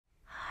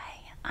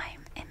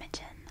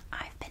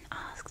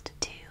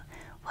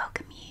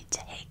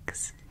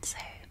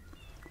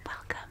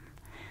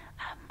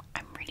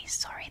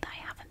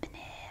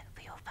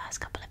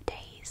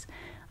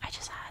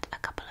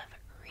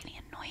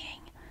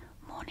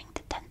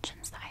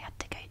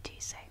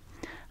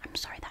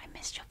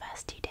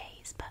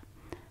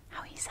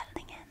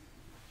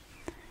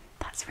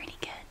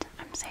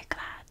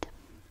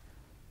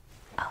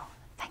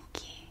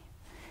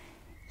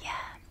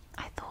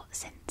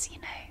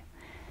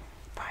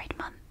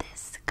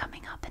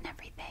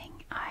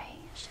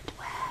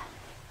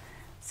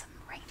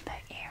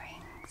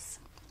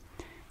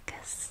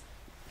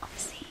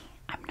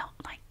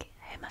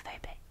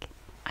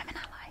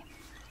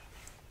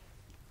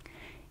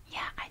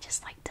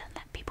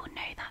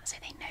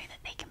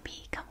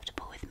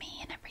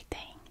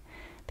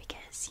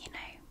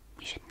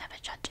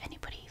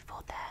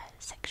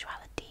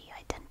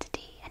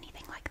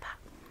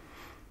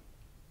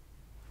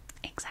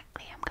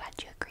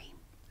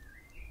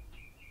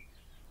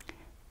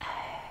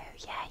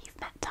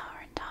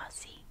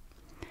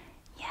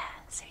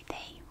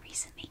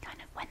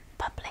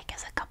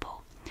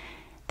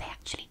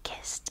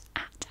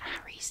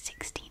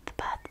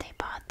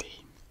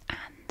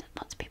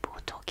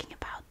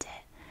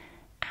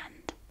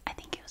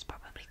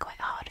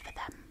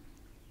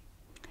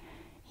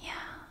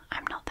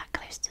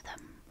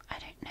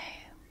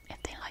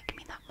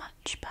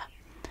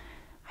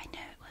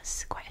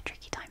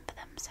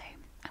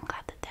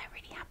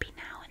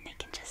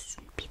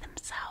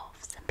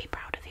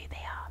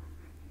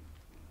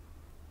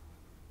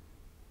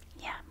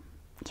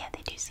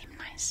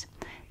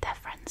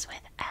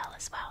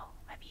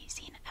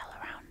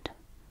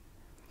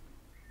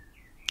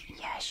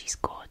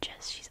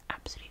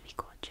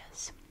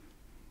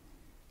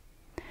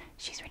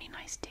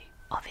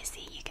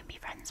obviously you can be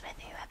friends with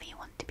whoever you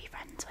want to be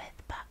friends with,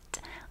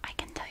 but I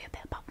can tell you a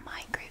bit about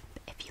my group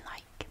if you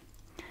like,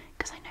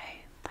 because I know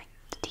like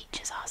the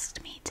teachers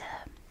asked me to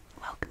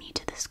welcome you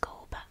to the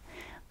school, but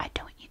I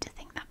don't want you to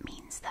think that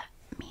means that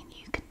me and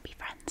you can be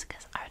friends,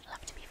 because I would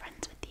love to be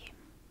friends with you.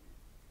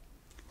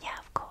 Yeah,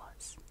 of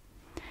course.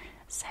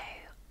 So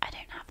I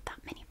don't have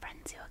that many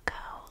friends who are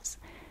girls.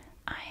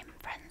 I'm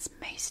friends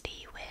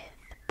mostly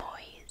with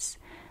boys,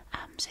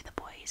 so the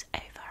boys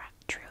over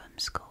at Truham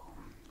School.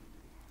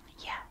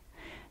 Yeah,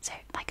 so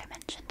like I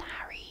mentioned,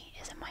 Harry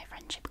is in my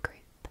friendship group.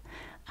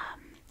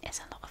 It's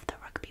a lot of the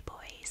rugby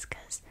boys,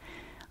 because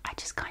I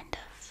just kind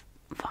of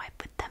vibe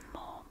with them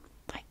more.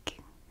 Like,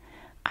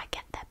 I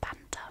get their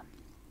banter,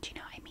 do you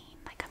know what I mean?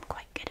 Like, I'm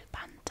quite good at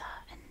banter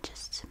and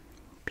just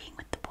being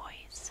with the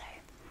boys, so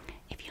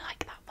if you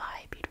like that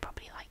vibe, you'd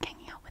probably like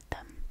hanging out with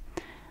them.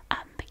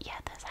 But yeah,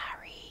 there's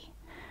Harry,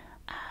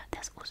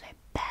 there's also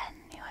Ben,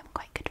 who I'm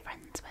quite good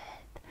friends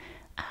with.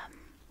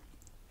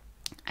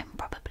 I'm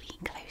probably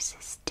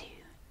closest to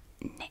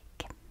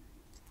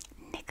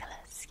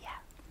Nicholas, yeah.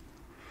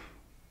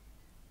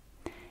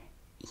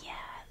 Yeah,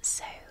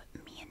 so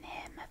me and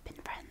him have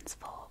been friends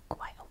for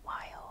quite a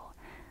while.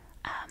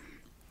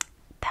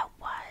 There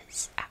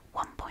was, at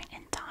one point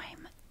in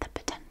time, the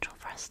potential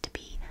for us to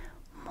be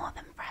more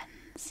than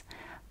friends,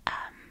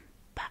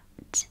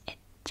 but it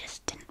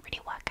just didn't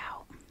really work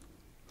out.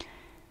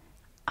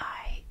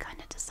 I kind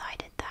of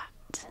decided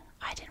that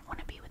I didn't want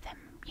to be with him.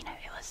 You know,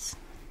 it was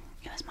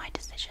my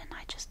decision.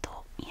 I just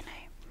thought, you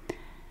know,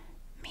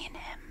 me and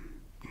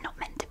him, not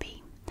meant to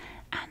be,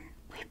 and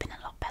we've been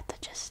a lot better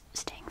just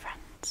staying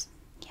friends.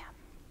 Yeah.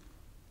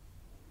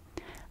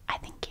 I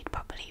think you'd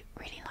probably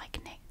really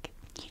like Nick.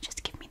 You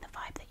just give me the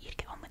vibe that you'd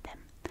get on with him.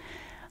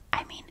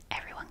 I mean,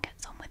 everyone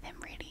gets on with him,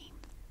 really.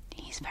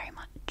 He's very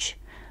much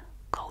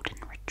golden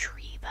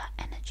retriever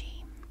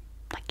energy.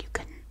 Like, you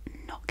couldn't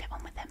not get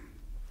on with him.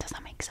 Does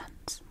that make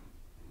sense?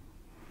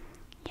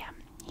 Yeah,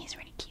 he's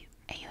really cute.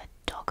 Are you a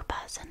dog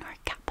person or a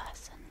cat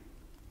person?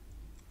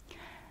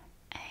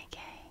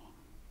 Okay.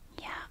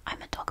 Yeah,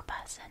 I'm a dog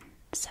person.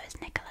 So is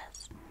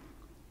Nicholas.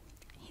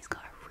 He's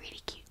got a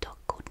really cute dog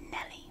called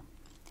Nellie.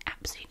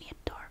 Absolutely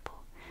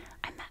adorable.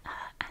 I met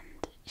her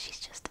and she's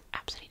just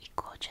absolutely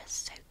gorgeous,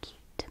 so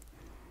cute.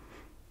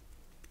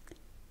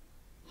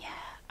 Yeah,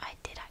 I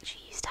did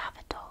actually used to have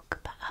a dog,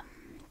 but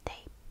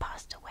they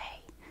passed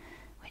away,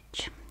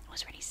 which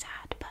was really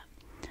sad,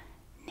 but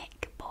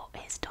Nick brought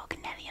his dog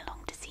Nellie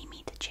along to see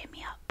me to cheer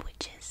me up,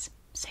 which is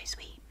so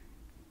sweet.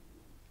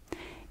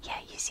 Yeah,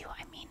 you see what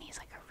I mean? He's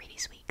like a really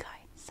sweet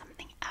guy.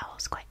 Something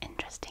else quite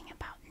interesting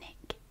about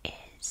Nick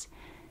is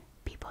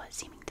people are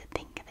seeming to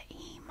think that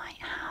he might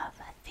have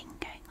a thing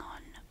going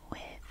on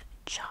with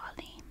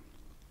Charlie.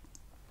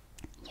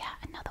 Yeah,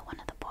 another one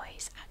of the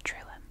boys at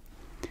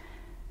Truham.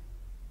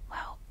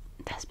 Well,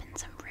 there's been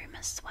some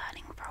rumours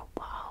swirling for a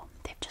while.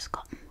 They've just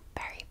gotten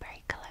very,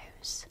 very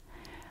close.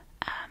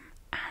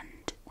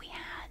 And we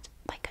had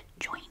like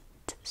a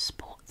joint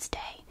sports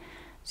day.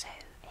 So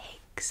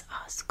Higgs,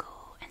 our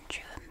school, and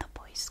Truham, the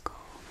boys' school,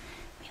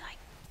 we like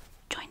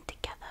joined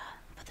together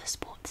for the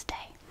sports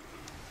day.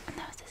 And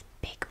there was this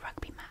big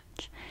rugby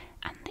match,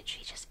 and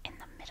literally just in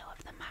the middle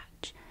of the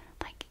match,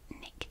 like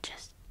Nick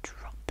just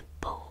dropped the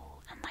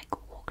ball and like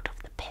walked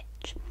off the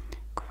pitch,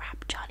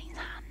 grabbed Charlie's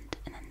hand,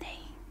 and then they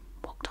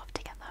walked off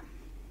together.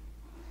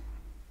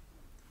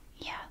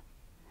 Yeah,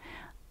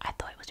 I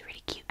thought it was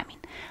really cute. I mean,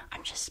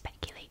 I'm just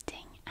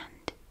speculating,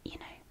 and you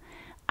know,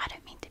 I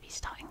don't mean to be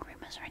starting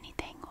rumours or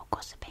anything, or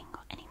gossiping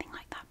or anything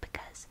like that,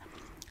 because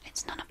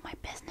it's none of my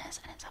business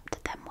and it's up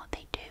to them what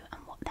they do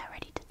and what they're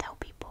ready to tell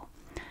people.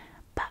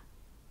 But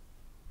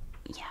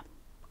yeah,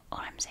 all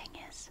I'm saying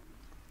is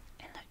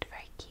it looked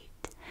very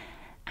cute,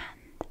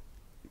 and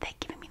they're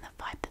giving me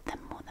the vibe that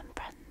they're more than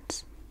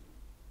friends,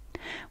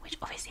 which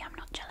obviously I'm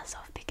not jealous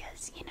of,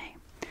 because, you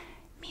know,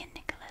 me and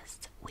Nicholas,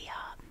 we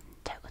are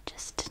total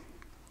just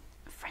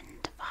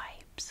friend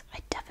vibes. I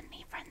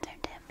definitely friend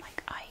zoned him,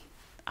 like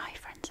I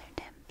friend zoned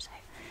him, so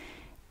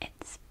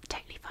it's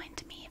totally fine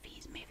to me if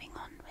he's moving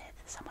on with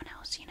someone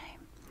else, you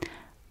know.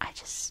 I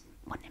just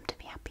want him to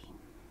be happy.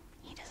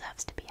 He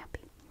deserves to be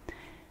happy.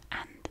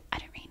 And I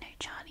don't really know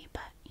Charlie,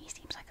 but he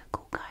seems like a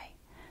cool guy.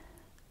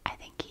 I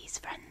think he's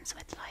friends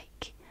with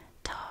like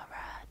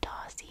Tara,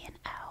 Darcy, and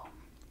Elle.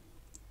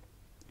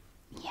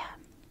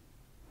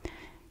 Yeah.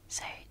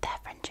 So their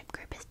friendship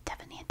group is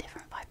definitely a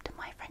different vibe to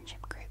my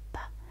friendship group,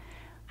 but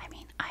I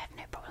mean, I have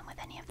no problem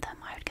with any of them.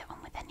 I would get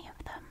on with any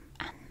of them,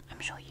 and I'm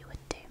sure you would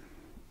too.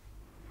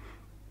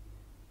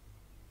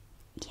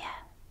 Yeah,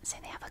 so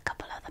they have a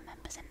couple other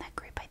members in their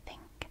group, I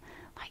think,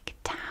 like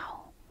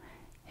Tao,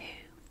 who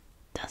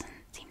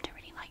doesn't seem to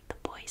really like the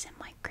boys in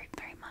my group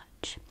very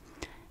much.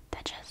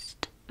 They're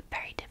just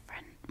very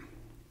different.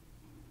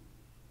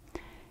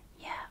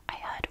 Yeah, I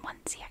heard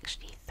once he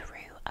actually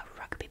threw a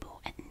rugby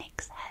ball at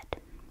Nick's head,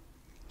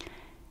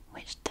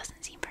 which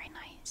doesn't seem very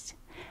nice,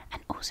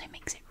 and also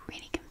makes it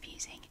really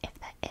confusing if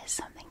there is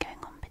something going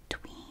on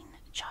between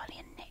Charlie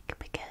and Nick,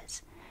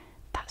 because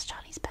that's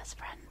Charlie's best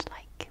friend.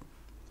 Like,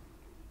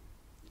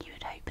 you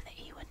would hope that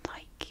he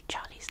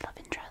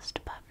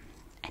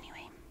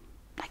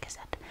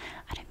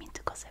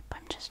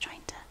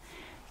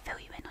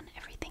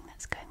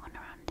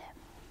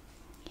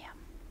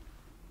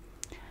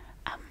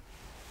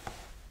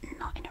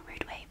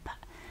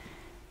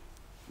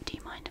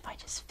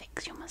just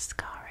fix your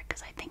mascara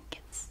because I think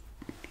it's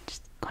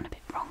just gone a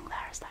bit wrong there.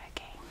 Is that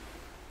okay?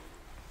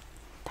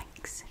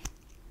 Thanks.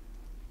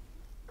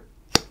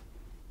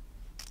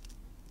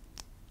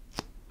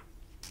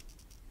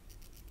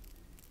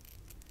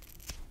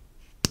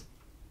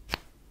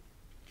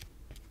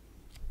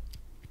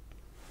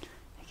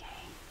 Okay,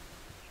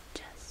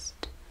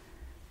 just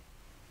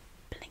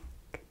blink,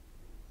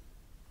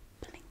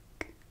 blink,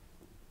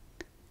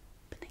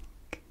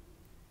 blink,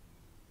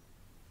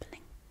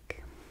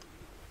 blink.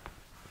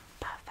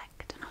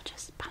 Perfect, and I'll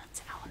just balance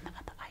it out on the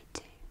other eye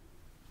too.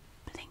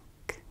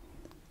 Blink,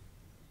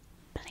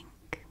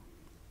 blink,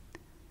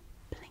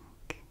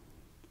 blink,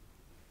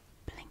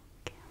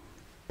 blink.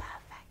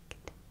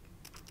 Perfect.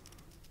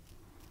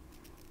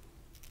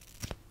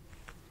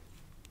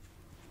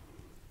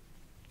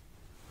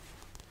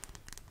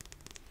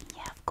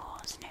 Yeah, of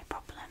course, no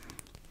problem.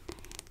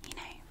 You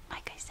know,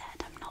 like I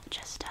said, I'm not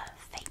just a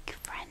fake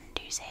friend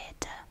who's here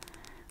to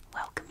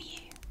welcome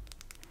you.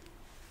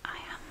 I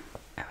am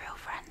a real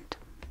friend,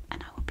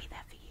 and I will be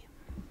there for you.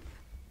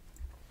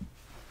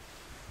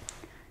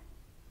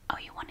 Oh,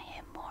 you want to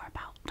hear more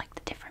about, like,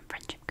 the different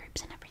friendship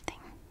groups and everything?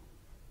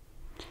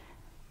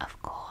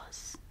 Of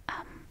course.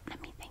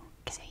 Let me think.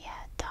 So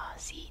yeah,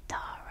 Darcy,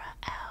 Tara,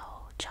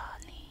 Elle,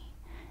 Charlie,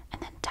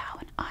 and then Tao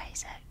and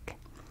Isaac.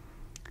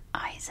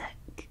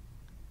 Isaac,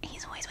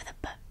 he's always with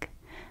a book.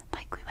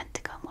 Like, we went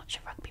to go and watch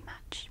a rugby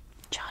match.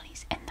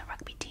 Charlie's in the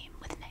rugby team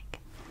with Nick.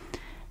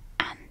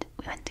 And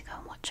we went to go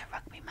and watch a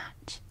rugby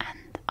match,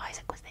 and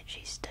Isaac was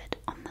literally stood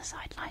on the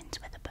sidelines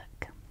with a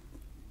book.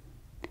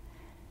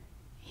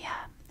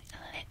 Yeah,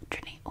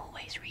 literally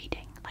always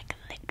reading. Like,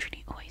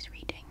 literally always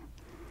reading.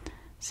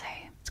 So,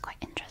 it's quite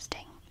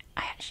interesting.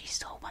 I actually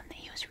saw one that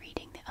he was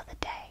reading the other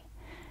day,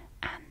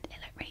 and it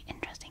looked really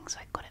interesting, so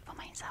I got it for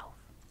myself.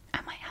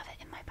 I might have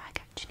it in my bag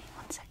actually,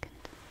 1 second.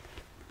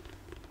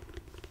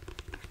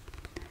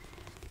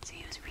 So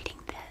he was reading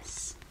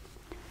this,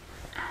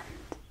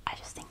 and I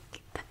just think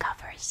the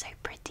cover is so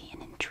pretty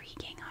and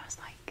intriguing. I was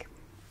like,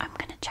 I'm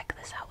gonna check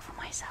this out for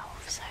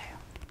myself, so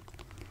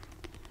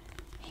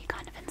he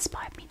kind of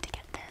inspired me to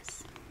get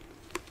this.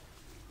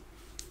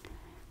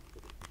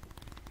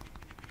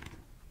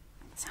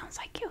 It sounds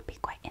like it would be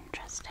quite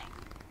interesting.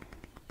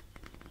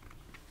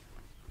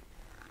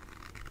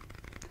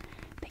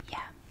 But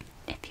yeah,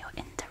 if you're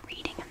into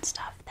reading and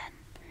stuff, then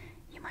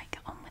you might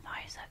get on with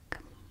Isaac.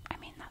 I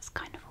mean, that's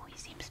kind of all he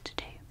seems to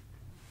do.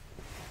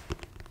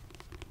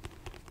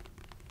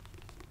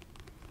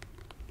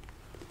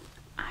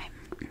 I'm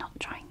not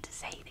trying to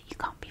say that you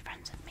can't be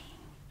friends with me.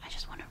 I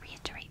just want to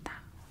reiterate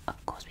that.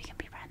 Of course we can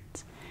be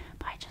friends,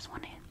 but I just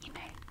want to, you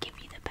know, give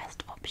you the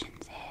best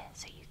options here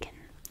so you can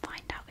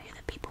find out who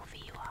the people for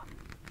you are.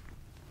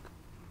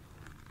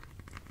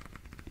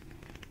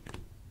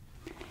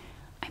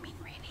 I mean,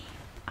 really,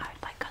 I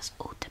would like us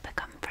all to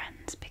become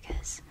friends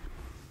because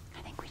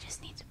I think we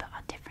just need to put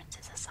our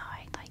differences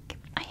aside. Like,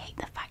 I hate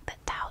the fact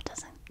that Tao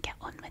doesn't get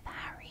on with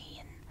Harry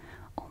and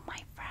all my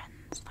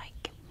friends.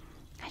 Like,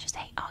 I just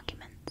hate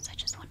arguments. I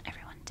just want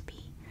everyone to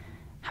be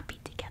happy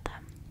together.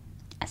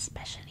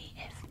 Especially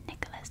if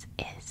Nicholas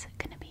is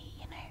going to be,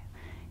 you know,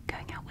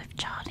 going out with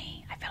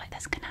Charlie. I feel like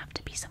there's going to have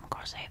to be some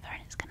crossover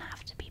and it's going to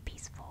have to be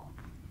peaceful.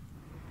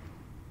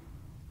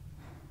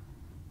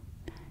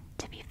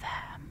 To be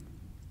fair,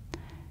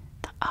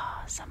 there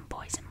are some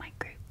boys in my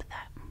group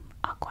that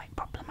are quite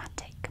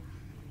problematic.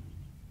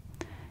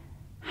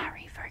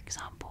 Harry, for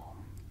example,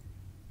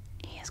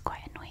 he is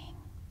quite annoying.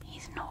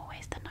 He's not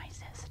always the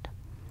nicest.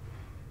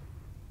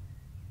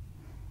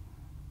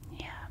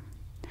 Yeah,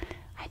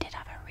 I did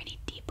have a really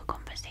deep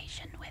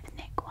conversation with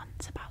Nick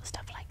once about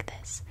stuff like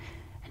this,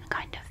 and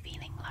kind of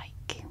feeling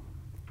like,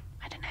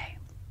 I don't know,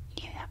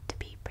 you have to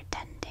be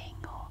pretending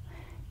or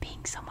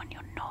being someone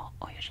you're not,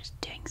 or you're just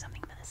doing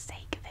something for the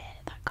sake of